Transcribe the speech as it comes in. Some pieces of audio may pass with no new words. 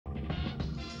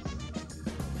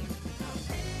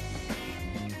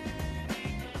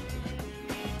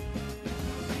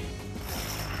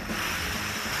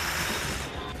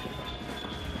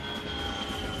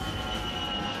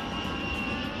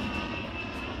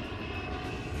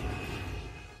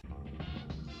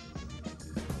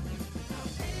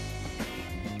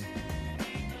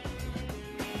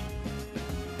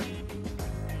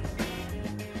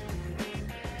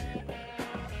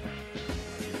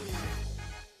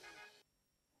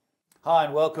Hi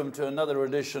and welcome to another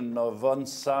edition of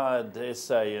Onside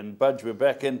SA. And Budge, we're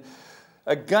back in.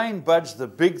 Again, Budge, the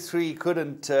big three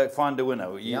couldn't find a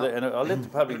winner. And I'll let the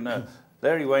public know.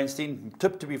 Larry Weinstein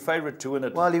tipped to be favourite to win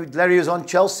it. Well, Larry was on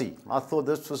Chelsea. I thought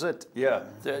this was it. Yeah.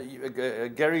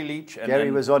 Gary Leach. Gary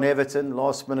was on Everton.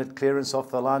 Last minute clearance off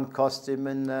the line cost him.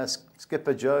 And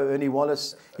skipper Joe, Ernie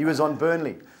Wallace, he was on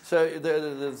Burnley. So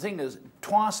the thing is,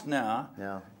 twice now,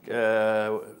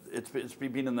 it's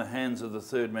been in the hands of the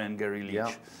third man, Gary Leach.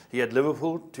 Yeah. He had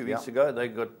Liverpool 2 weeks ago. They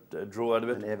got a draw out of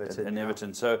it. And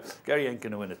Everton. So Gary ain't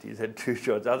going to win it. He's had 2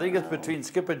 shots. I think it's between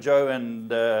skipper Joe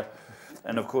and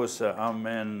of course our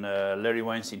man Larry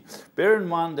Weinstein. Bear in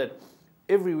mind that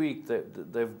every week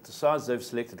the sides they've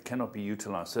selected cannot be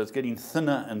utilised. So it's getting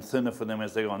thinner and thinner for them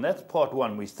as they go on. That's part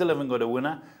one. We still haven't got a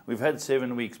winner. We've had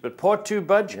 7 weeks. But part two,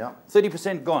 Budge,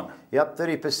 30% gone. Yep,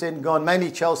 30% gone.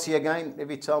 Mainly Chelsea again.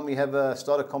 Every time we have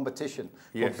start a competition.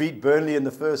 We beat Burnley in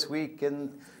the first week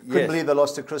and couldn't believe they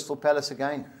lost to Crystal Palace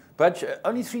again. Budge,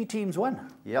 only 3 teams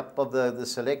won. Yep, of the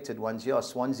selected ones. Yeah,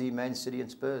 Swansea, Man City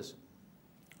and Spurs.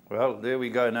 Well, there we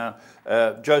go now.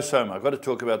 Joe Soma, I've got to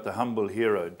talk about the humble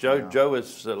hero. Joe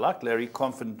was, like Larry,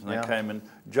 confident when they came in.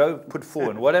 Joe put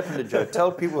forward. What happened to Joe?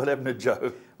 Tell people what happened to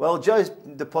Joe. Well, Joe's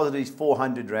deposited his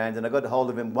 400 rand, and I got a hold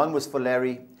of him. One was for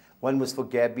Larry, one was for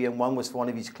Gabby, and one was for one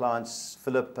of his clients,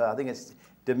 Philip. I think it's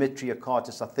Dimitri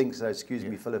Akartis, I think so. Excuse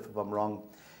me, Philip, if I'm wrong.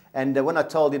 And when I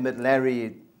told him that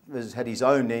Larry had his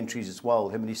own entries as well,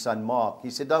 him and his son Mark, he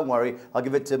said, don't worry, I'll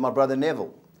give it to my brother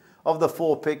Neville. Of the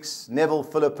 4 picks, Neville,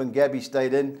 Philip and Gabby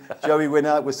stayed in. Joey went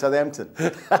out with Southampton.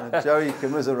 Joey,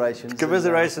 commiserations.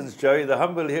 Commiserations, Joey. The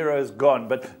humble hero is gone.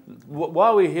 But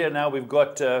while we're here now, we've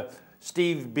got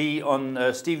Stevie B,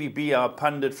 our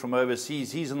pundit from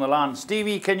overseas. He's on the line.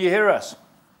 Stevie, can you hear us?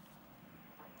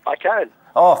 I can.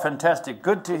 Oh, fantastic.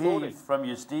 Good to hear from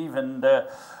you, Steve. And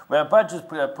well, Budge has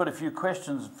put a few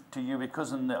questions to you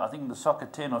because I think in the Soccer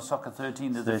 10 or Soccer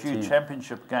 13, there's a few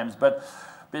championship games. But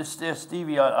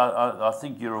Stevie, I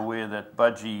think you're aware that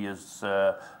Budgie is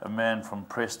a man from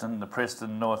Preston, the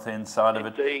Preston North End side of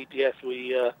it. Indeed, yes.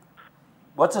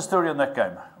 What's the story on that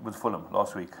game with Fulham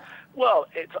last week? Well,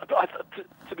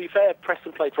 to be fair,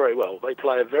 Preston played very well. They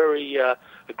play a very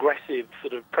aggressive,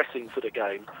 sort of pressing sort of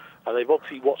game. And they've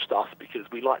obviously watched us because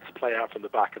we like to play out from the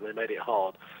back and they made it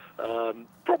hard.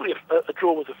 Probably a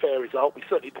draw was a fair result. We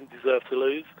certainly didn't deserve to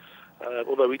lose.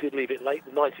 Although we did leave it late,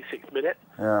 the 96th minute,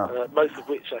 most of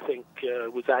which I think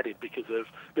was added because of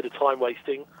a bit of time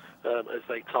wasting as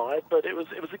they tied. But it was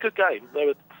a good game. They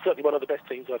were certainly one of the best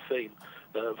teams I've seen,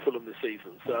 Fulham this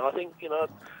season. So I think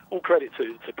all credit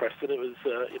to Preston. It was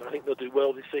I think they'll do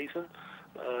well this season.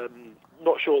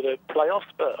 Not sure they're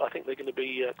playoffs, but I think they're going to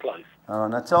be close. Oh,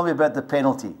 now tell me about the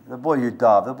penalty. The boy who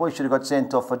dived. The boy should have got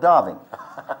sent off for diving.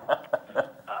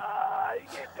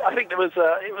 I think it was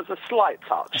a slight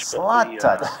touch. A slight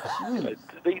touch.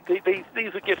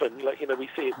 These are given. We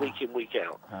see it week in, week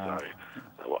out.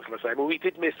 So what can I say? Well, we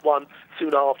did miss one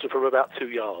soon after from about 2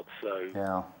 yards.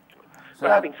 So but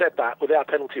having said that, with our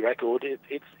penalty record,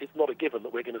 it's not a given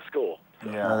that we're going to score.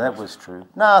 Yeah, no, that was true.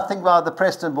 No, I think the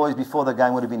Preston boys before the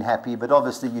game would have been happy, but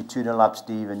obviously you 2-0 up,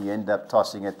 Steve, and you end up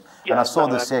tossing it. Yeah, and I saw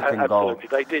the second goal.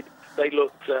 They did. They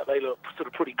looked sort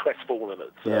of pretty crestfallen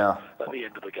at the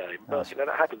end of the game. But that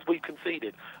happens. We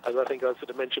conceded, as I think I sort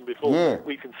of mentioned before. Yeah.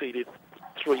 We conceded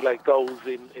 3 late goals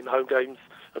in home games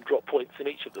and dropped points in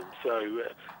each of them. So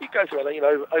it goes around.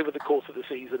 Over the course of the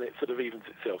season, it sort of evens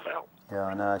itself out.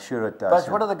 Yeah, no, sure it does.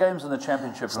 But what are the games in the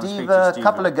championship? Steve, a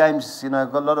couple of games.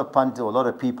 Got a lot of a lot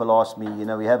of people ask me.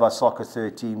 We have our Soccer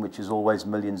 13, which is always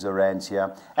millions of rands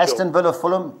here. Aston Villa,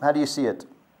 Fulham. How do you see it?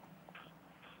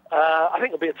 I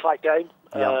think it'll be a tight game.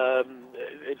 Yeah.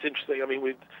 It's interesting. I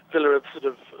mean, Villa have sort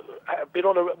of we're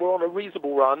on a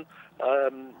reasonable run.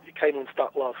 It came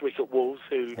unstuck last week at Wolves,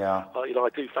 who I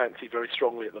do fancy very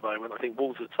strongly at the moment. I think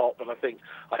Wolves are top, and I think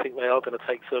they are going to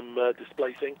take some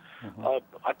displacing.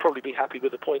 I'd probably be happy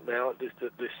with the point now at this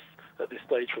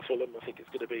stage for Fulham. I think it's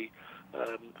going to be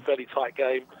a fairly tight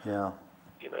game. Yeah.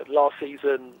 Last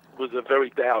season was a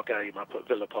very dour game up at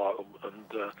Villa Park,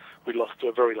 and we lost to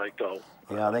a very late goal.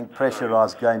 Yeah, I think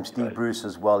pressurised game. Steve Bruce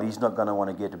as well. He's not going to want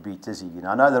to get a beat, is he?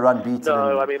 I know they're unbeaten.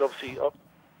 No, I mean obviously.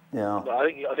 Yeah.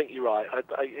 I think you're right.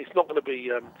 It's not going to be.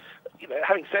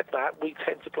 Having said that, we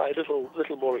tend to play a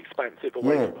little more expansive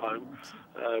away from home.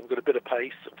 We've got a bit of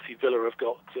pace. Obviously, Villa have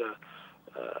got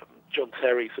John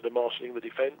Terry sort of marshalling the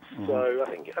defence. So I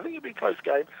think it'll be a close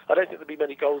game. I don't think there'll be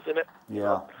many goals in it.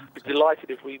 Yeah. I'd be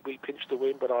delighted if we pinched the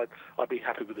win, but I'd be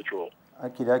happy with the draw.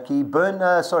 Okie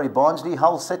dokie. Barnsley,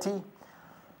 Hull City.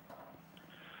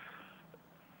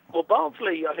 Well,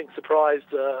 Barnsley, I think,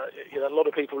 surprised a lot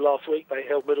of people last week. They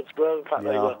held Middlesbrough. In fact,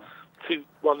 they were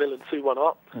 1-0 and 2-1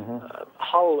 up.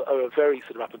 Hull are a very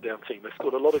sort of up-and-down team. They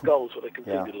scored a lot of goals, but they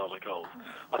conceded a lot of goals.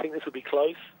 I think this will be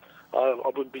close. I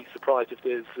wouldn't be surprised if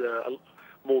there's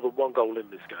more than one goal in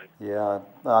this game. Yeah,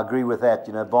 I agree with that.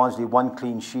 Barnsley 1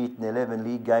 clean sheet in 11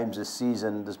 league games this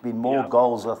season. There's been more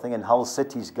goals, I think, in Hull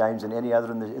City's games than any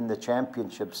other in the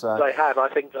championship. So they have. I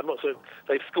think I'm not sure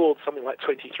they've scored something like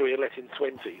 23 and let in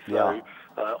 20. So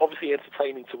obviously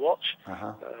entertaining to watch.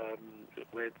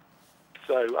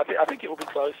 So I think it will be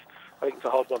close. I think it's a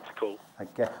hard one to call.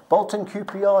 Okay. Bolton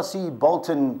QPR. See,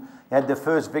 Bolton had their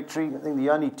first victory. I think the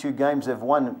only 2 games they've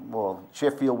won, well,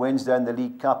 Sheffield Wednesday in the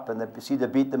League Cup, and they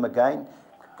beat them again.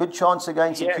 Good chance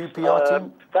against the QPR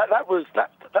team. That was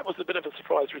a bit of a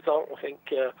surprise result. I think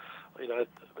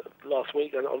last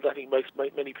week. I don't think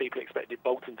many people expected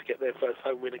Bolton to get their first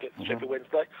home win against Sheffield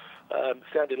Wednesday.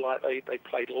 Sounded like they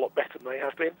played a lot better than they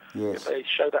have been. Yes. If they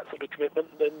show that sort of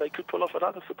commitment, then they could pull off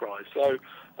another surprise. So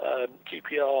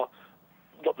QPR.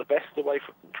 Not the best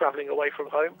travelling away from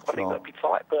home. I think that'd be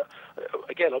tight, but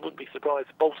again, I wouldn't be surprised.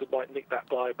 Bolton might nick that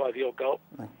by the odd goal.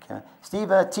 Okay,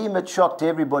 Steve, a team that shocked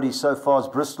everybody so far is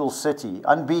Bristol City,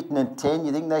 unbeaten in 10.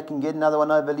 You think they can get another one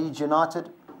over Leeds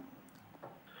United?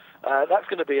 That's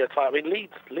going to be a tight. I mean,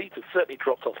 Leeds have certainly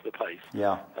dropped off the pace.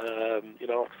 Yeah. After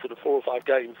sort of 4 or 5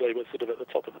 games, they were sort of at the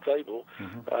top of the table.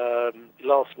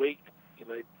 Last week,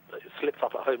 they slipped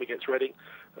up at home against Reading.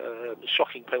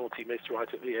 Shocking penalty missed right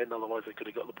at the end, otherwise they could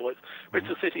have got the points.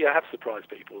 Bristol City have surprised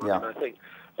people. I mean, I think,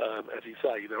 as you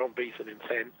say, they're unbeaten in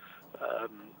 10.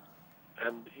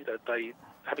 And they,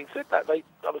 having said that, I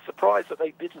was surprised that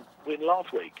they didn't win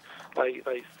last week. They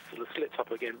sort of slipped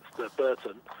up against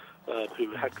Burton,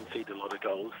 who had conceded a lot of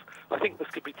goals. I think this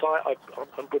could be tight. I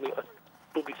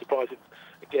wouldn't be surprised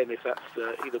if that's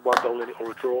either 1 goal in it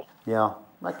or a draw. Yeah.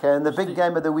 Okay. And the big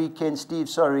game of the weekend, Steve.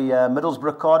 Sorry,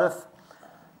 Middlesbrough Cardiff.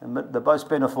 The both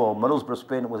spent for Middlesbrough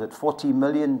spent, was it 40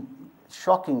 million?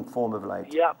 Shocking form of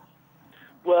late. Yeah.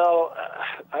 Well,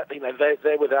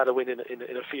 they're without a win in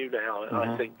a few now, and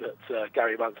I think that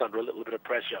Gary Monk's under a little bit of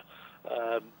pressure.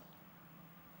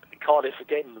 Cardiff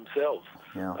again themselves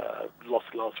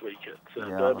lost last week at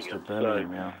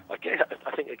Birmingham. Again,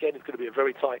 I think it's going to be a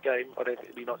very tight game. I don't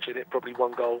think there'll be much in it. Probably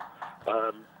 1 goal.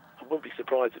 I wouldn't be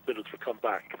surprised if Middlesbrough come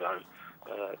back though.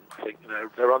 I think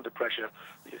they're under pressure.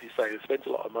 As you say, they've spent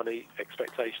a lot of money.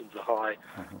 Expectations are high.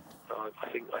 I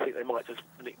think they might just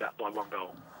nick that by 1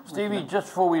 goal. Stevie, just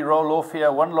before we roll off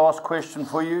here, one last question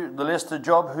for you. The Leicester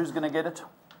job, who's going to get it?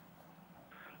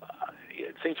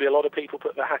 It seems to be a lot of people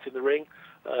put their hat in the ring.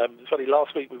 It's funny,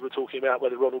 last week we were talking about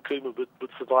whether Ronald Koeman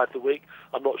would survive the week.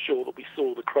 I'm not sure that we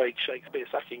saw the Craig Shakespeare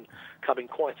sacking coming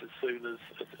quite as soon as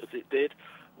it did.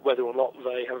 Whether or not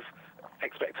they have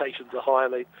expectations are high,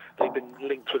 and they've been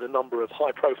linked with a number of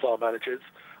high-profile managers.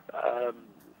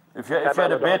 If you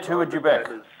had a bet, who would you back?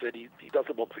 Said he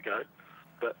doesn't want to go,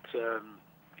 but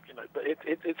but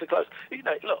it's a close.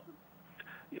 Look,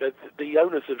 the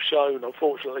owners have shown,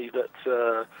 unfortunately, that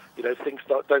things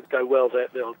don't go well. They're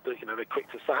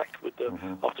quick to sack with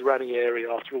after Ranieri,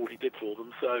 after all he did for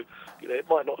them. So it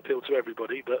might not appeal to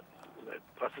everybody, but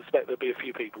I suspect there'll be a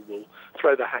few people will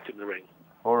throw their hat in the ring.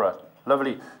 All right,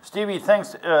 lovely. Stevie,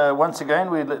 thanks once again.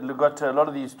 We've got a lot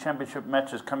of these championship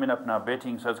matches coming up now,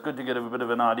 betting, so it's good to get a bit of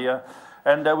an idea.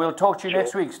 And we'll talk to you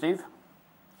next week, Steve.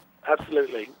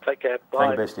 Absolutely. Take care. Bye.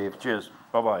 Thank you, best, Steve. Cheers.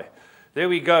 Bye-bye. There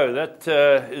we go. That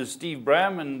is Steve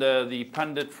Bram, and the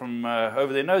pundit from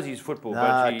over there knows his football.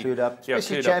 Clued up.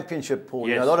 Especially championship, Paul.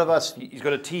 Yes. A lot of us... He's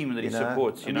got a team that he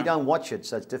supports. And we don't watch it,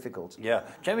 so it's difficult. Yeah.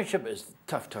 Championship is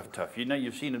tough.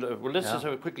 You've seen it. Well, let's just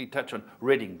quickly touch on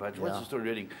Reading, Budge. What's the story of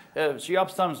Reading?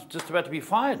 Schiapstam's just about to be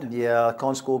fired. Yeah,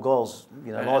 can't score goals.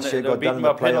 Last year got done in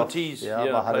the playoffs. Penalties.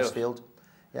 By Huddersfield.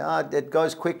 Yeah, it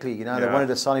goes quickly. They wanted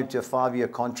to sign him to a 5-year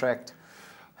contract.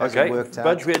 Okay,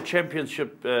 Budge, we had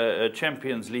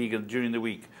Champions League during the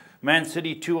week. Man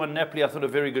City 2-1 Napoli. I thought a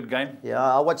very good game. Yeah,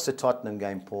 I watched the Tottenham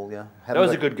game, Paul. Yeah, that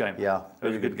was a good game. Yeah, it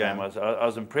was a good game. I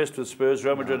was impressed with Spurs.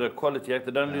 Real Madrid, a quality act.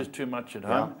 They don't lose too much at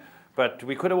home, but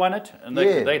we could have won it, and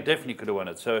they definitely could have won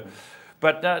it. So,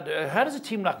 but how does a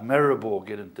team like Maribor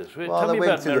get into this? Well, they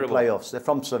went through the playoffs. They're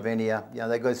from Slovenia.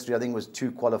 They go through. I think it was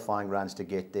 2 qualifying rounds to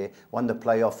get there. Won the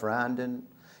playoff round, and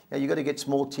you got to get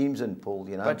small teams in, Paul.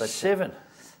 But 7.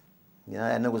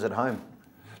 And it was at home.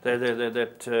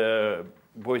 That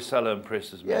boy Salah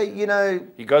impresses me. Yeah,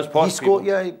 he goes past. He scored.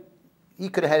 He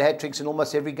could have had hat tricks in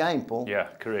almost every game, Paul. Yeah,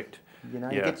 correct. He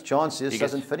gets chances,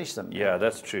 doesn't finish them. Yeah,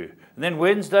 that's true. And then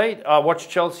Wednesday, I watched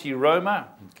Chelsea Roma.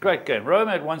 Great game.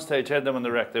 Roma at one stage had them on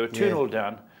the rack. They were 2-0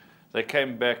 down. They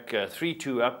came back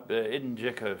 3-2 up. Eden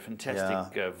Dzeko,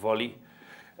 fantastic volley.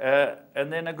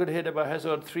 And then a good header by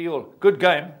Hazard, 3-3. Good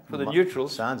game for the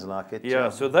neutrals. Sounds like it. Yeah,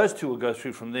 so those two will go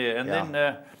through from there. And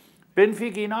then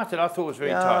Benfica United, I thought was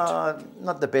very tight.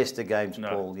 Not the best of games,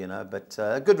 Paul, you know, but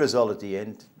a good result at the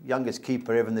end. Youngest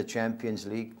keeper ever in the Champions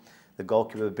League. The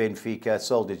goalkeeper of Benfica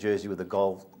sold the jersey with a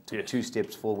goal. Took 2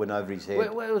 steps forward, went over his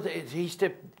head. Well, he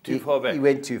stepped too far back. He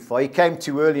went too far. He came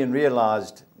too early and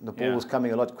realised the ball was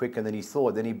coming a lot quicker than he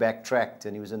thought. Then he backtracked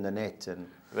and he was in the net. And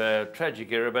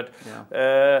tragic error, but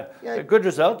a good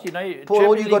result. You know, Paul,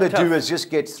 all you got to do is just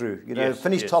get through. You know, Yes,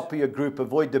 finish yes. top of your group,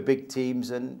 avoid the big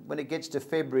teams, and when it gets to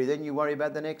February, then you worry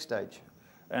about the next stage.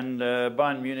 And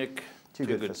Bayern Munich. Too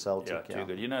good for Celtic. Yeah, too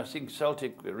good. You know, I think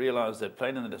Celtic realised that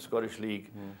playing in the Scottish League,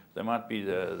 they might be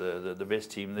the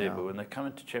best team there, but when they come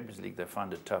into Champions League, they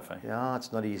find it tough. Yeah,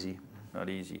 it's not easy. Not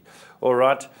easy. All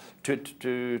right,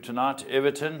 to tonight,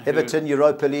 Everton. Everton,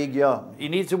 Europa League, He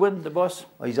needs to win, the boss.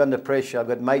 Oh, he's under pressure. I've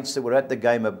got mates that were at the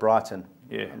game at Brighton.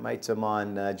 Yeah. A mate of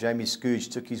mine, Jamie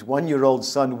Scooge, took his 1-year-old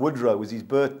son, Woodrow, it was his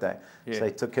birthday. Yeah. So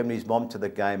they took him and his mom to the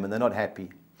game, and they're not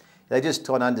happy. They just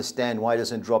try to understand why he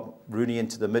doesn't drop Rooney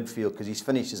into the midfield, because he's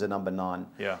finished as a number 9.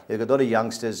 Yeah. They've got a lot of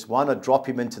youngsters. Why not drop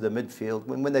him into the midfield?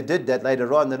 When they did that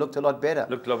later on, they looked a lot better.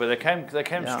 Looked a lot better. They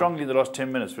came strongly the last 10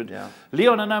 minutes. But Yeah.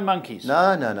 Leon are no monkeys.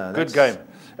 No. Good game.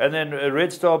 And then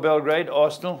Red Star Belgrade,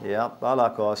 Arsenal. Yeah, I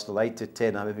like Arsenal, 8 to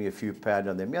 10. I'm having a few pound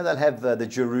on them. Yeah, they'll have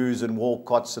the Giroux and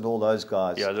Walcotts and all those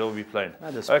guys. Yeah, they'll be playing.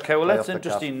 Okay, well, that's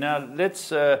interesting. Now,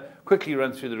 let's quickly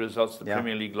run through the results of the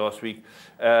Premier League last week.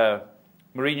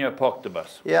 Mourinho parked the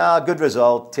bus. Yeah, good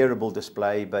result, terrible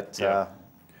display, but...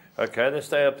 Okay, they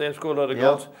stay up there, scored a lot of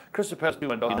goals. Crystal Palace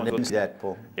went on. I didn't see that,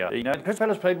 Paul. Yeah, you know, Crystal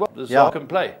Palace played well. The Zarkin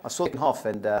play. I saw it in half,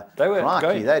 and they were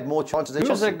going. They had more chances than Who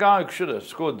was that guy who should have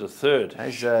scored the third?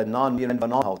 There's 9 million Van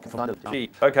Aanholt.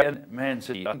 Okay, and Man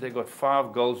City, I think they got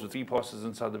 5 goals with 3 passes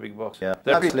inside the big box. Yeah,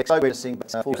 That's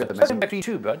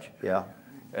 3-2, Budge. Yeah.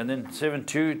 And then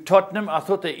 7-2. Tottenham, I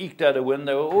thought they eked out a win.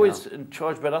 They were always in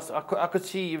charge, but I could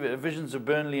see visions of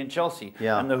Burnley and Chelsea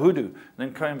and the hoodoo. And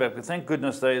then coming back, but thank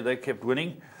goodness they kept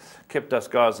winning, kept us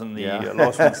guys in the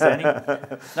last one standing.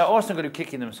 Now, Arsenal got to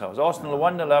kick in themselves. Arsenal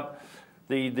are 1-0 up.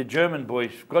 The German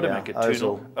boys got to make it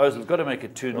 2-0. Ozil's got to make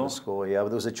it 2-0. Score, but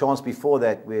there was a chance before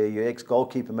that where your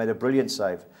ex-goalkeeper made a brilliant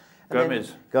save.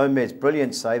 Gomez,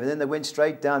 brilliant save. And then they went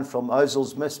straight down from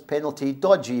Ozil's missed penalty.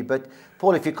 Dodgy, but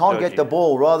Paul, if you can't get the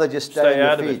ball, rather just stay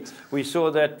on your feet. We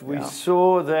saw that. We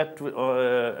saw that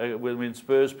when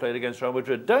Spurs played against Real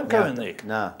Madrid. Don't go in there.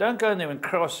 No. Don't go in there when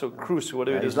Kroos or Kroos or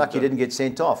whatever it is. He's lucky he didn't get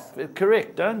sent off.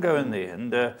 Correct. Don't go in there.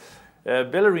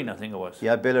 And Bellerin, I think it was.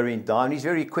 Yeah, Bellerin down. He's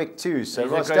very quick too. So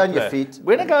right, stay on your feet.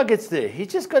 When a guy gets there, he's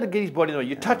just got to get his body on.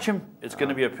 You touch him, it's going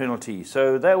to be a penalty.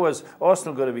 So that was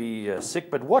Arsenal got to be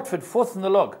sick, but Watford 4th in the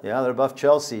log. Yeah, they're above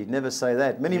Chelsea. Never say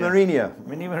that. Mini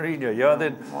Mourinho. Yeah.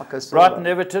 Then Brighton,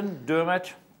 Everton, do a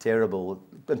match. Terrible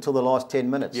until the last 10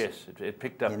 minutes. Yes, it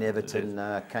picked up. And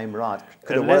Everton came right.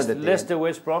 Leicester,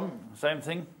 West Brom, same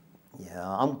thing.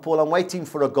 Yeah, Paul, I'm waiting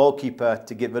for a goalkeeper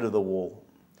to get rid of the wall.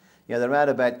 Yeah, they're at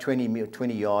about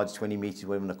 20 yards, 20 metres,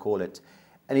 whatever you want to call it.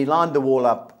 And he lined the wall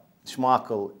up,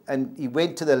 Schmeichel, and he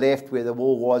went to the left where the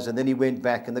wall was, and then he went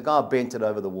back, and the guy bent it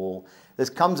over the wall. There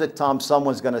comes a time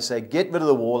someone's going to say, get rid of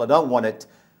the wall, I don't want it.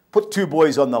 Put 2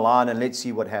 boys on the line and let's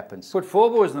see what happens. Put 4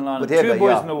 boys on the line and 2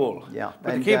 boys on the wall. Yeah.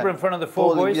 Put the keeper in front of the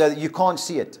 4 boys. Yeah, you can't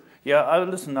see it. Yeah,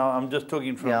 listen now, I'm just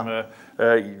talking from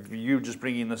you just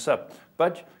bringing this up.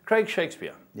 But Craig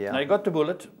Shakespeare. Yeah. Now, he got the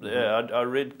bullet. I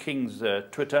read King's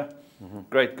Twitter.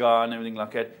 Great guy and everything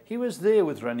like that. He was there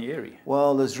with Ranieri.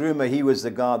 Well, there's rumour he was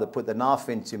the guy that put the knife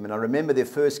into him. And I remember their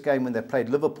first game when they played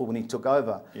Liverpool when he took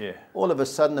over. Yeah. All of a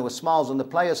sudden there were smiles on the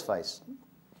player's face.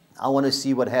 I want to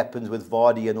see what happens with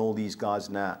Vardy and all these guys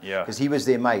now. Yeah. Because he was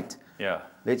their mate. Yeah.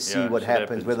 Let's see what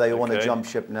happens, whether they want to jump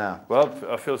ship now. Well,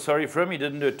 I feel sorry for him. He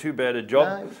didn't do too bad a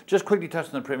job. No. Just quickly touch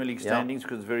on the Premier League standings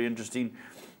because it's very interesting.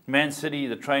 Man City,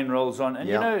 the train rolls on. And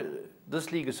you know,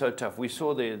 this league is so tough. We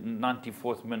saw their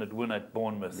 94th minute win at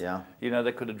Bournemouth. Yeah. You know,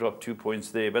 they could have dropped 2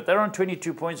 points there. But they're on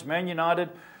 22 points. Man United,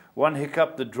 1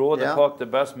 hiccup, the draw, they parked the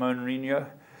bus, Mourinho.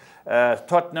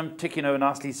 Tottenham ticking over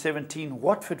nicely, 17.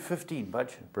 Watford, 15,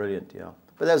 Budge. Brilliant, yeah.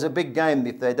 But that was a big game.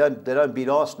 If they don't beat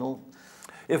Arsenal.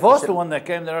 If Arsenal won that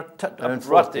game, they're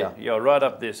right there. Yeah, right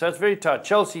up there. So it's very tight.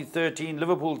 Chelsea, 13.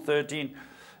 Liverpool, 13.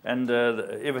 And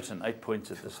Everton, 8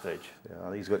 points at this stage.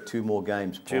 Yeah, he's got 2 more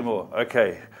games. Paul. 2 more,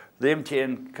 okay. The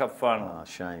MTN Cup final. Oh,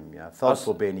 shame, yeah. Felt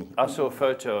for Benny. I saw a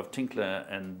photo of Tinkler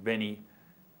and Benny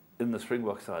in the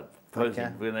Springbok side, posing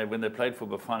when they played for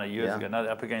Bafana years ago. Now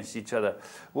they're up against each other.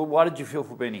 Well, why did you feel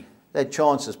for Benny? They had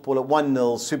chances, Paul. At 1-0,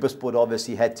 SuperSport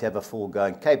obviously had to have a full go.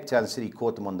 And Cape Town City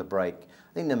caught them on the break.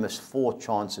 I think they missed 4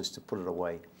 chances to put it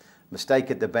away.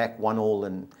 Mistake at the back, 1-1,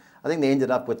 and I think they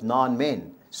ended up with 9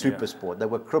 men, SuperSport. They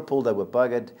were crippled, they were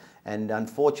buggered, and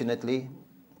unfortunately,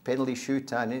 penalty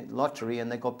shootout, lottery,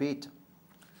 and they got beat.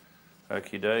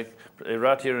 Okie doke.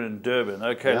 Right here in Durban.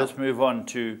 Okay, let's move on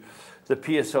to the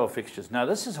PSL fixtures. Now,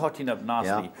 this is hotting up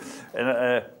nicely.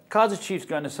 And Kaizer Chiefs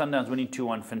going to Sundowns winning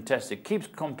 2-1. Fantastic. Keeps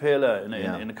Compella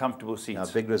in a comfortable seat. A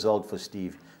big result for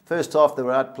Steve. First half, they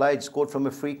were outplayed, scored from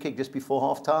a free kick just before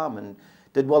half-time, and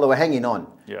did well. They were hanging on.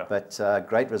 Yeah. But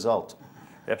great result.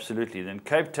 Absolutely. Then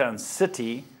Cape Town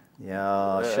City.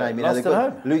 Yeah, shame. You know, they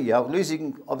got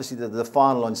losing, obviously, the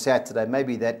final on Saturday.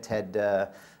 Maybe that had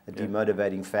a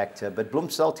demotivating factor. But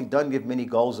Bloemfontein don't give many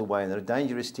goals away, and they're a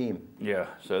dangerous team. Yeah,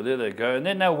 so there they go. And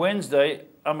then now Wednesday,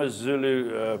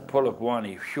 Amazulu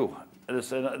Polokwane. Phew.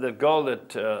 The goal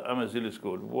that Amazulu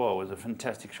scored, wow, was a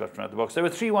fantastic shot from out the box. They were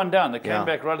 3-1 down. They came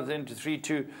back right at the end to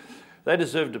 3-2. They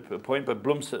deserved a point, but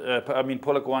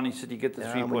Polokwane City get the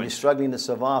 3 points. When you're struggling to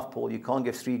survive, Paul, you can't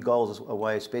give 3 goals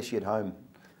away, especially at home.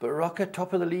 But Rocket,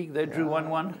 top of the league, they drew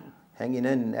 1-1. Hanging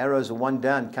in. Arrows are 1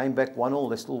 down, came back 1-1.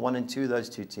 They're still 1 and 2, those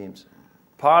 2 teams.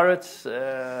 Pirates,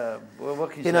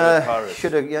 what can you say about Pirates?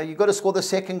 You've got to score the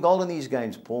second goal in these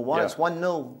games, Paul. Why? It's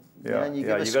 1-0. Yeah, you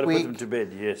got to put them to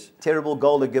bed, yes. Terrible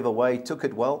goal to give away. Took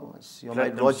it well. It's your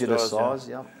mate Roger de Sars.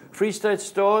 Free State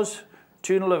Stars,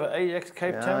 2-0 over Ajax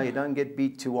Cape Town. You don't get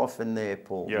beat too often there,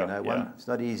 Paul. It's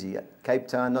not easy. Cape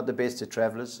Town, not the best of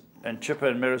travellers. And Chipper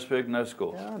and Maritzburg, no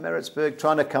scores. Yeah, Maritzburg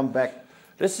trying to come back.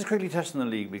 Let's just quickly touch on the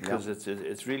league because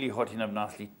it's really hotting up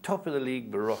nicely. Top of the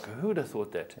league, Barocca. Who would have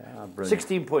thought that?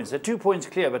 16 points. They're 2 points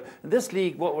clear. But in this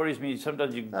league, what worries me,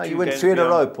 sometimes you win 3 in a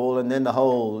row, Paul, and then the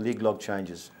whole league log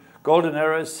changes. Golden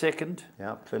Arrows, second.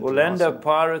 Orlando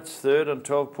Pirates, third on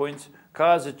 12 points.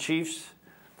 Kaizer Chiefs,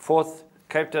 fourth.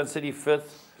 Cape Town City,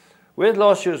 fifth. Where's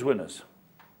last year's winners?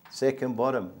 Second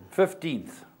bottom.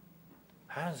 15th.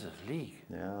 How's this league?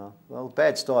 Yeah, well,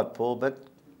 bad start, Paul, but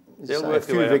they'll work a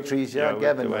few victories.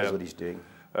 Gavin knows what he's doing.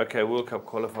 Okay, World Cup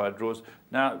qualifier draws.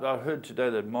 Now, I heard today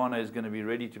that Mane is going to be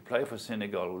ready to play for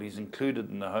Senegal. He's included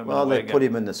in the home and away game. Well, they put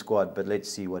him in the squad, but let's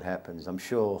see what happens. I'm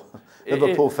sure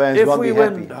Liverpool fans won't be happy.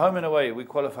 If we win home and away, we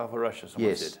qualify for Russia,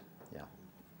 someone said. Yeah.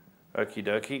 Okie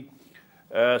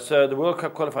dokie. So the World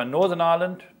Cup qualifier, Northern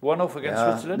Ireland, 1-0 against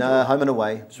Switzerland? No, home and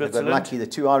away. Switzerland. They got lucky. The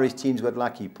 2 Irish teams got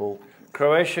lucky, Paul.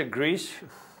 Croatia, Greece.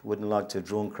 Wouldn't like to have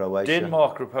drawn Croatia.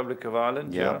 Denmark, Republic of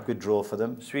Ireland. Yeah, good draw for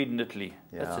them. Sweden, Italy.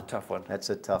 That's a tough one. That's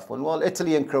a tough one. Well,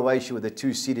 Italy and Croatia were the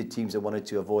 2 seeded teams that wanted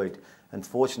to avoid.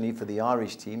 Unfortunately for the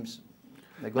Irish teams,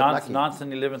 they got lucky. 9th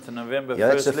and 11th of November,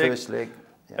 that's the first leg.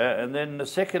 And then the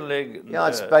second leg... Yeah,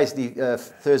 it's basically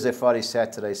Thursday, Friday,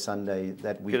 Saturday, Sunday,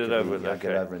 that week. Get it over with,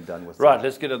 get over and done with. Right,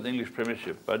 let's get on the English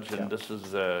Premiership, Budge, and this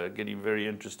is getting very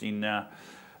interesting now.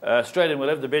 Straight in, we'll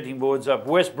have the betting boards up.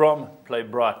 West Brom play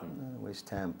Brighton. West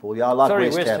Ham, Paul. Yeah, I like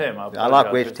West Ham. I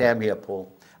like West Ham here,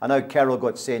 Paul. I know Carroll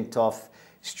got sent off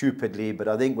stupidly, but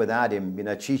I think without him,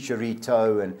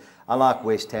 Chicharito, and I like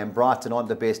West Ham. Brighton aren't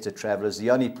the best of travellers. The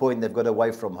only point they've got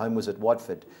away from home was at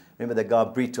Watford. Remember the guy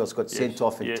Britos got sent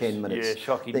off in 10 minutes. Yeah,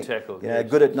 shocking tackle.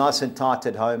 Good at nice and tight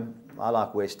at home. I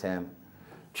like West Ham.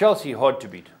 Chelsea, hard to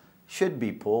beat. Should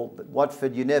be, Paul, but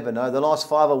Watford, you never know. The last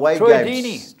 5 away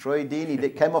games. Troy Deeney,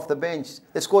 that came off the bench.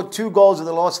 They scored 2 goals in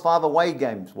the last 5 away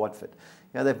games, Watford.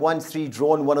 They've won 3,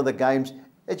 drawn 1 of the games.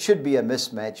 It should be a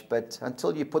mismatch, but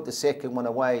until you put the second one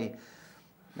away,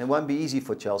 it won't be easy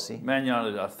for Chelsea. Man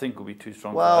United, I think, will be too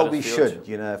strong for Huddersfield. We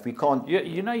should, if we can't...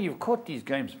 You've caught these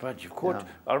games, but you've caught...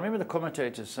 I remember the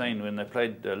commentators saying when they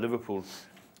played Liverpool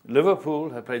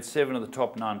had played 7 of the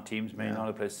top 9 teams. Man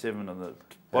United played 7 of the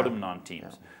bottom 9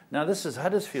 teams. Now, this is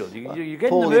Huddersfield. You're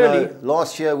getting them early.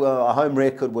 Last year, our home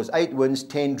record was 8 wins,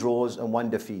 10 draws, and 1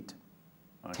 defeat.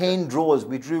 10 draws.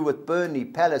 We drew with Burnley,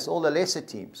 Palace, all the lesser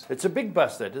teams. It's a big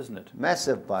bust, that, isn't it?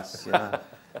 Massive bust,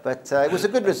 But it was a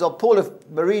good result. Paul,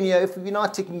 if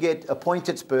United can get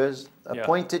appointed Spurs,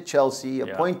 appointed Chelsea,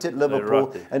 appointed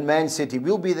Liverpool, and Man City,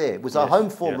 we'll be there. It was our home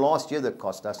form last year that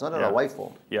cost us, not our away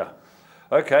form. Yeah.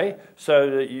 Okay,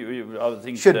 so I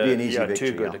think should be an easy victory.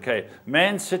 Too good. Okay,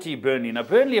 Man City, Burnley. Now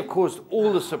Burnley have caused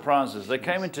all the surprises. They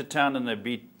came into town and they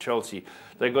beat Chelsea.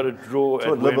 They got a draw at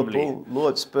Wembley. Liverpool,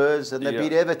 Lord Spurs, and they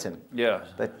beat Everton. Yeah.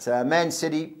 But Man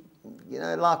City,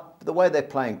 like the way they're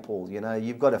playing, Paul.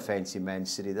 You've got to fancy Man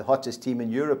City, the hottest team in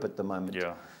Europe at the moment.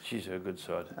 Yeah, she's a good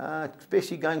side.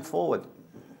 Especially going forward.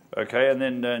 Okay, and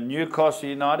then Newcastle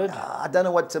United. I don't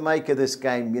know what to make of this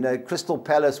game. You know, Crystal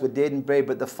Palace were dead and buried,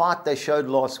 but the fight they showed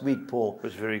last week, Paul,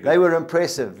 was very good. They were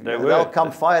impressive. They'll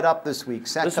come fired up this week.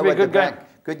 Saka this will be a good game.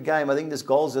 Good game. I think there's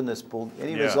goals in this, Paul.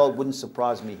 Any result wouldn't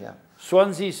surprise me here.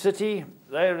 Swansea City,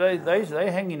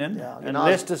 they're hanging in. Yeah, and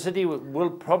Leicester City will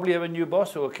probably have a new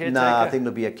boss or a caretaker. No, I think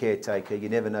it'll be a caretaker. You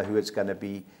never know who it's going to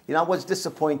be. You know, I was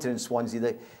disappointed in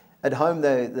Swansea. At home,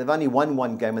 they've only won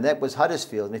one game, and that was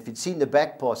Huddersfield. And if you'd seen the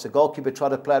back pass, the goalkeeper tried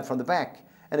to play it from the back,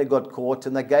 and it got caught,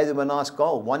 and they gave them a nice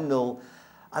goal, 1-0.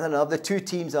 I don't know, of the two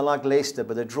teams, I like Leicester,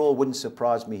 but the draw wouldn't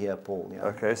surprise me here, Paul. You know.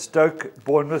 Okay,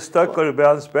 Bournemouth, Stoke got to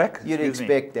bounce back. You'd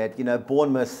expect that. You know,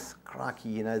 Bournemouth, crikey,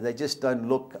 you know, they just don't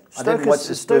look... Stoke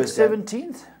is Stoke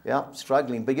 17th? Yeah,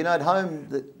 struggling. But, you know, at home,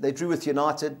 they drew with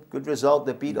United. Good result.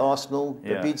 They beat Arsenal.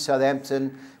 They beat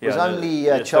Southampton. It was only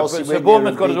Chelsea. So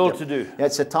Bournemouth got it all to do. Yeah,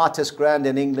 it's the tightest ground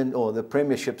in England, or the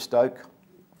Premiership, Stoke.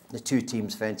 The two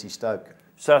teams fancy Stoke.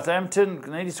 Southampton,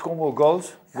 can they score more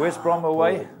goals? West Brom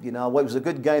away? You know, it was a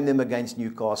good game them against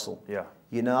Newcastle. Yeah.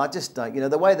 You know, I just don't... You know,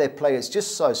 the way they play, it's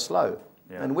just so slow.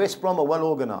 Yeah. And West Brom are well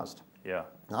organised. Yeah.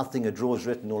 I think a draw's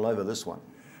written all over this one.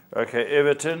 Okay,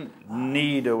 Everton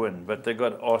need a win, but they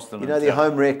got Arsenal. You know, their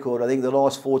home record, I think the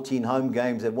last 14 home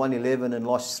games, they've won 11 and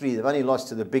lost 3. They've only lost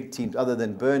to the big teams other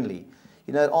than Burnley.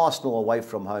 You know, Arsenal away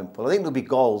from home, Paul. I think there'll be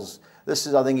goals. This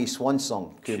is, I think, his swan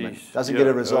song, Koeman. Doesn't get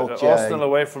a result. Arsenal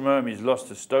away from home, he's lost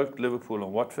to Stoke, Liverpool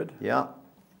and Watford. Yeah.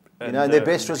 You know, their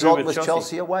best result was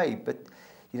Chelsea away. But,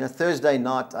 you know, Thursday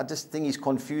night, I just think he's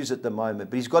confused at the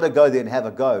moment. But he's got to go there and have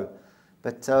a go.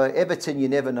 But Everton, you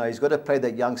never know. He's got to play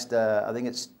that youngster. I think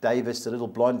it's Davis, the little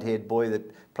blonde-haired boy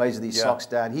that plays with his socks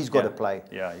down. He's got to play.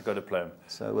 Yeah, you've got to play him.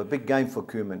 So a big game for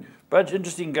Koeman. But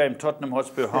interesting game. Tottenham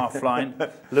Hotspur half-line.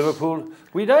 Liverpool.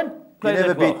 We don't play that well. You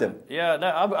never beat them. Yeah,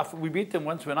 no, we beat them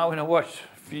once when I went and watched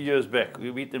a few years back. We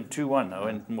beat them 2-1. I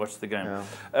went and watched the game.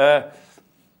 Yeah.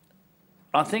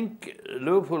 I think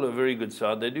Liverpool are a very good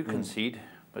side. They do concede.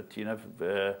 But, you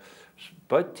know,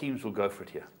 both teams will go for it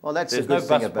here. Well, that's the good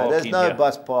thing about it. There's no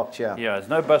bus parked here. Yeah, there's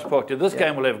no bus parked here. This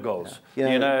game will have goals.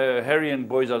 Yeah. You know, Harry and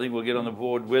boys, I think, will get on the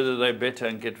board. Whether they're better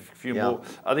and get a few more.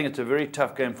 I think it's a very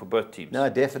tough game for both teams. No,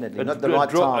 definitely. But not the right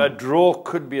time. A draw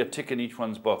could be a tick in each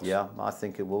one's box. Yeah, I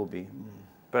think it will be.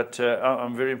 But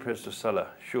I'm very impressed with Salah.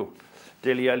 Sure.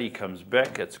 Dele Alli comes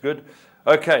back. That's good.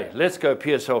 Okay, let's go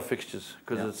PSL fixtures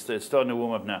because it's starting to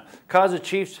warm up now. Kaizer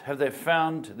Chiefs, have they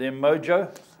found their mojo?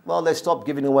 Well, they stopped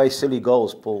giving away silly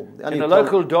goals, Paul. In the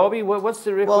local derby? What's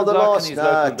the record like in these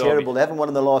local terrible. derbies? They haven't won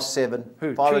in the last 7.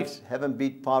 Who? Pirates Chiefs? Haven't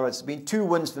beat Pirates. It's been 2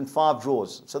 wins and 5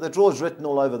 draws. So the draw's written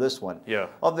all over this one. Yeah.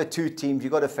 Of the 2 teams,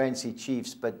 you've got to fancy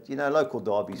Chiefs, but, you know, local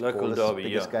derbies, local Paul. Derby, this is the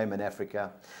biggest game in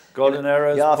Africa. Golden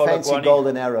Arrows, Yeah, I fancy Polokwane.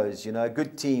 Golden Arrows, you know,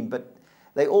 good team, but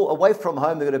they all, away from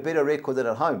home, they've got a better record than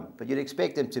at home, but you'd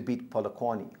expect them to beat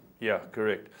Polokwane. Yeah,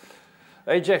 correct.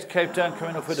 Ajax Cape Town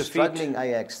coming off a defeat. Struggling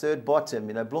Ajax, 3rd bottom.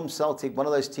 You know, Bloem Celtic, one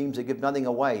of those teams that give nothing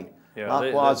away. Yeah,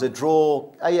 likewise, a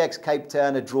draw. Ajax Cape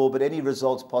Town, a draw, but any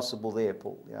results possible there,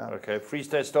 Paul. Yeah. Okay, Free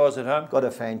State Stars at home. Got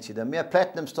to fancy them. Yeah,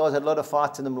 Platinum Stars had a lot of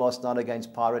fight in them last night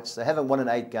against Pirates. They haven't won in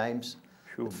 8 games.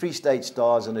 Sure. Free State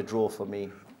Stars and a draw for me.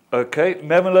 Okay,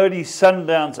 Mamelodi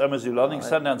Sundowns Amazulu. I think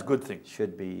Sundowns good thing.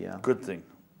 Should be, yeah. Good thing.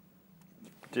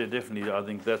 Yeah, definitely, I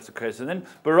think that's the case. And then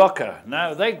Baraka.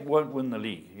 Now, they won't win the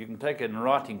league. You can take it in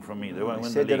writing from me. They won't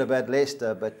win the league. Said that about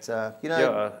Leicester, but, you know...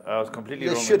 Yeah, I was completely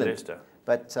wrong with Leicester.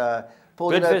 But, Paul,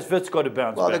 Wit's got to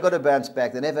bounce back. Well, they've got to bounce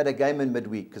back. They never had a game in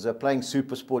midweek because they're playing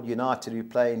SuperSport United, who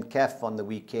play in CAF on the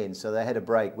weekend. So they had a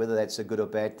break. Whether that's a good or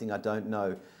bad thing, I don't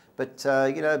know. But,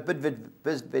 you know,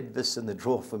 Bidvis in the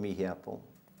draw for me here, Paul.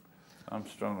 I'm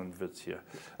strong on Wits here.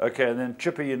 Okay, and then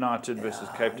Chipper United versus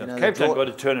Cape Town. You know, Cape Town got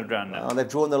to turn it around now. They've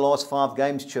drawn the last 5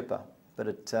 games, Chipper.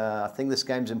 But I think this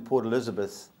game's in Port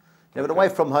Elizabeth. Yeah, but away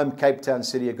from home, Cape Town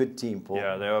City, a good team, Paul.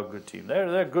 Yeah, they are a good team.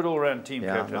 They're a good all-round team,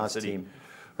 Cape Town nice City. Team.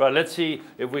 Right, let's see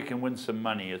if we can win some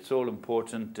money. It's all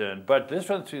important. But let's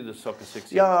run through the Soccer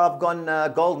 60. Yeah, I've gone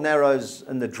Golden Arrows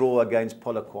in the draw against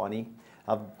Polokwane.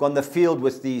 I've gone the field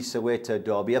with the Soweto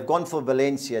derby. I've gone for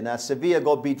Valencia. Now, Sevilla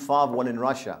got beat 5-1 in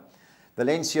Russia.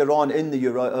 Valencia are on in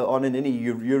the any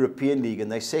European league,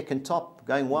 and they're second top,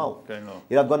 going well.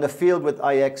 Yeah, I've gone the field with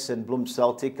Ajax and Bloem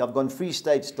Celtic. I've gone Free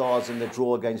State Stars in the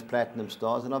draw against Platinum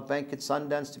Stars, and I've banked at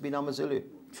Sundowns to beat Amazulu.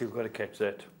 You've got to catch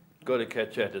that. Got to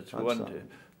catch that. It's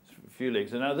a few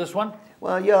legs. And now this one?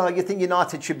 Well, yeah, you think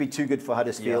United should be too good for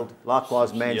Huddersfield. Yeah.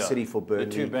 Likewise, Man City for Burnley.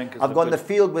 The 2 bankers I've gone the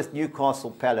field with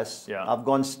Newcastle Palace. Yeah. I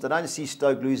don't see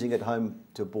Stoke losing at home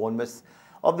to Bournemouth.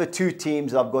 Of the 2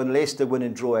 teams, I've gone Leicester win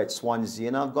and draw at Swansea,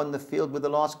 and I've gone the field with the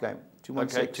last game,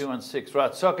 2-1-6. Okay, 2-1-6.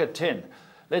 Right, Soccer 10.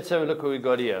 Let's have a look what we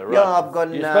got here. Right. Yeah, I've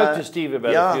gone. You spoke to Steve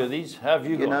about a few of these. How have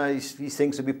you gone? You know, he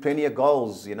thinks there'll be plenty of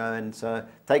goals, you know, and so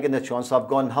taking the chance. I've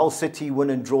gone Hull City win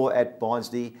and draw at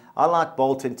Barnsley. I like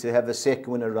Bolton to have a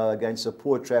second win in a row against a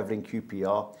poor travelling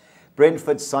QPR.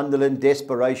 Brentford, Sunderland,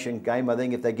 desperation game. I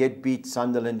think if they get beat,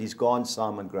 Sunderland, he's gone,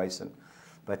 Simon Grayson.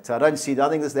 But I don't see, I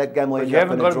think that game will end up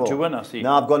in a draw. You haven't got him to win, I see.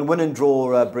 No, I've gone win and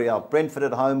draw. Brentford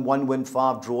at home, 1 win,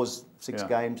 5 draws, 6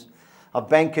 games. I've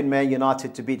banked in Man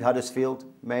United to beat Huddersfield,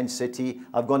 Man City.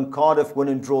 I've gone Cardiff win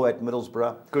and draw at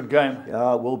Middlesbrough. Good game.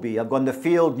 Yeah, it will be. I've gone the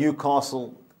Field,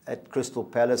 Newcastle at Crystal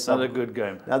Palace. Another good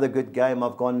game. Another good game.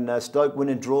 I've gone Stoke win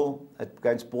and draw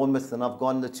against Bournemouth, and I've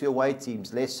gone the 2 away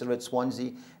teams, Leicester at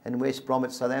Swansea and West Brom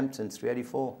at Southampton,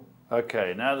 384.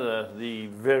 Okay, now the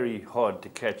very hard to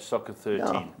catch Soccer 13.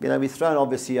 Yeah, you know, we've thrown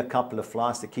obviously a couple of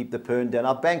flies to keep the Pern down.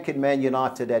 I've banked in Man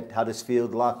United at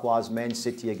Huddersfield, likewise Man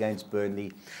City against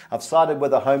Burnley. I've sided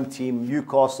with a home team,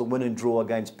 Newcastle win and draw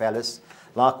against Palace,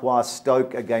 likewise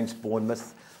Stoke against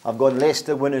Bournemouth. I've got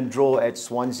Leicester win and draw at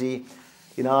Swansea.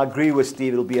 You know, I agree with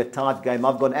Steve, it'll be a tight game.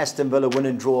 I've got Aston Villa win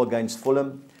and draw against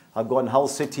Fulham. I've got Hull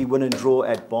City win and draw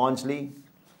at Barnsley.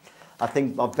 I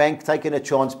think I've taken a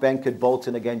chance, banked at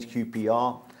Bolton against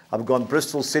QPR. I've gone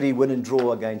Bristol City win and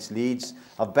draw against Leeds.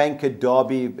 I've banked at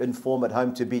Derby in form at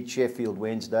home to beat Sheffield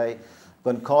Wednesday.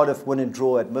 I've gone Cardiff win and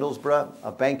draw at Middlesbrough.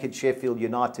 I've banked at Sheffield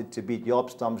United to beat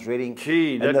Yobstom's Reading.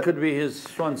 Gee, that could be his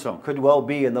swan song. Could well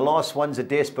be. And the last one's a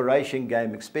desperation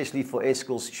game, especially for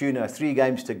Eskilstuna. 3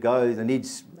 games to go. They need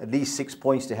at least 6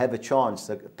 points to have a chance.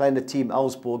 They're playing the team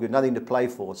Elfsborg with nothing to play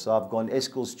for. So I've gone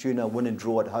Eskilstuna win and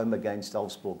draw at home against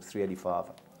Elfsborg, 385.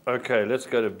 Okay, let's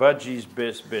go to Budgie's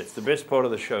best bets. The best part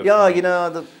of the show. Yeah, you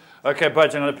know... Okay,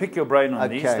 Budge, I'm going to pick your brain on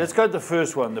these. Let's go to the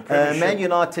first one, the Premiership. Man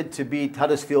United to beat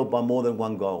Huddersfield by more than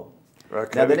 1 goal.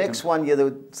 Okay, now, the next one, a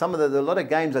lot of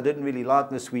games I didn't really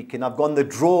like this weekend. I've gone the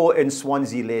draw in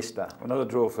Swansea-Leicester. Another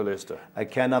draw for Leicester.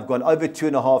 Okay, and I've gone over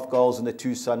 2.5 goals in the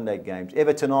 2 Sunday games.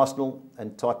 Everton-Arsenal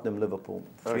and Tottenham-Liverpool,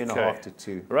 3.5 to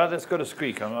 2. Right, let's go to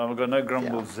squeak. I've got no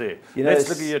grumbles there. You know, let's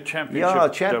look at your Championship. Yeah,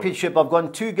 Championship. I've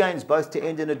gone 2 games, both to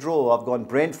end in a draw. I've gone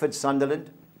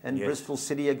Brentford-Sunderland and Bristol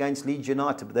City against Leeds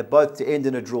United, but they're both to end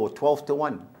in a draw, 12 to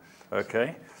 1.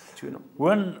 Okay.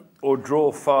 Win or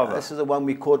draw father? This is the one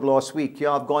we caught last week.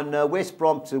 Yeah, I've gone West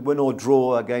Brom to win or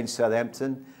draw against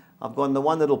Southampton. I've gone the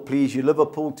one that'll please you,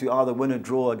 Liverpool, to either win or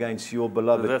draw against your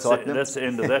beloved Tottenham. That's the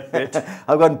end of that bet.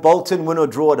 I've gone Bolton, win or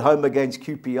draw at home against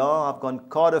QPR. I've gone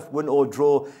Cardiff, win or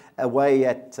draw away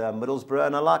at Middlesbrough.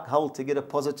 And I like Hull to get a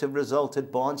positive result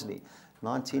at Barnsley,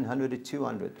 1900 to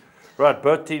 200. Right,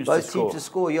 both teams to score. Both teams to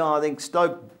score, yeah. I think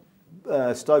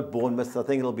Stoke Bournemouth, I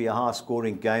think it'll be a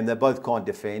high-scoring game. They both can't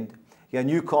defend. Yeah,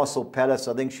 Newcastle Palace,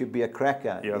 I think, should be a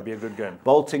cracker. Yeah, it'll be a good game.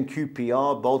 Bolton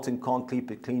QPR. Bolton can't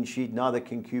keep a clean sheet. Neither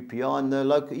can QPR. And the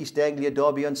local East Anglia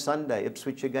derby on Sunday.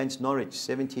 Ipswich against Norwich,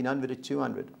 1700 to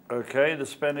 200. Okay, the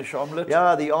Spanish omelette.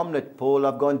 Yeah, the omelette, Paul.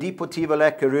 I've gone Deportivo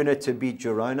La Coruña to beat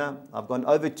Girona. I've gone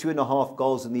over 2.5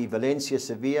 goals in the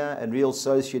Valencia-Sevilla and Real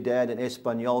Sociedad and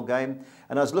Espanyol game.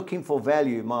 And I was looking for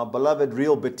value. My beloved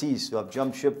Real Betis, who I've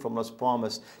jumped ship from Las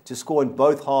Palmas, to score in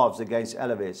both halves against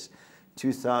Alaves.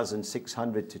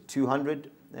 2,600 to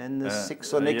 200, and the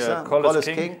 6 on Nixa, Collis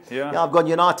King. Yeah, I've gone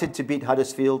United to beat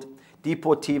Huddersfield,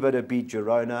 Deportivo to beat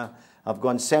Girona. I've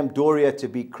gone Sampdoria to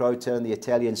beat Crotone in the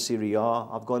Italian Serie A.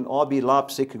 I've gone RB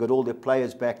Leipzig, who got all their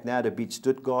players back now, to beat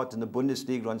Stuttgart in the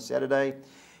Bundesliga on Saturday.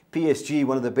 PSG,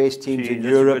 one of the best teams in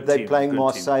Europe. They're playing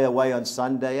Marseille away on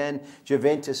Sunday, and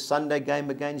Juventus Sunday game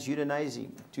against Udinese,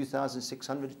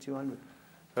 2,600 to 200.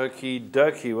 Okie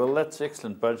dokie. Well, that's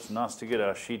excellent, Budge. Nice to get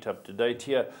our sheet up to date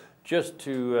here. Just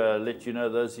to let you know,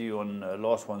 those of you on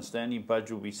Last One Standing,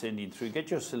 Budge will be sending through.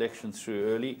 Get your selections through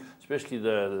early, especially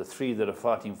the 3 that are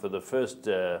fighting for the first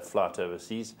flight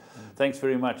overseas. Thanks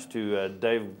very much to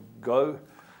Dave Go.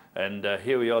 And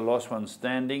here we are, Last One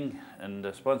Standing, and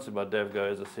sponsored by Dave Go,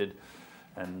 as I said.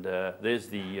 And there's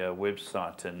the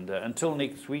website. And until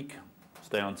next week,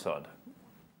 stay on side.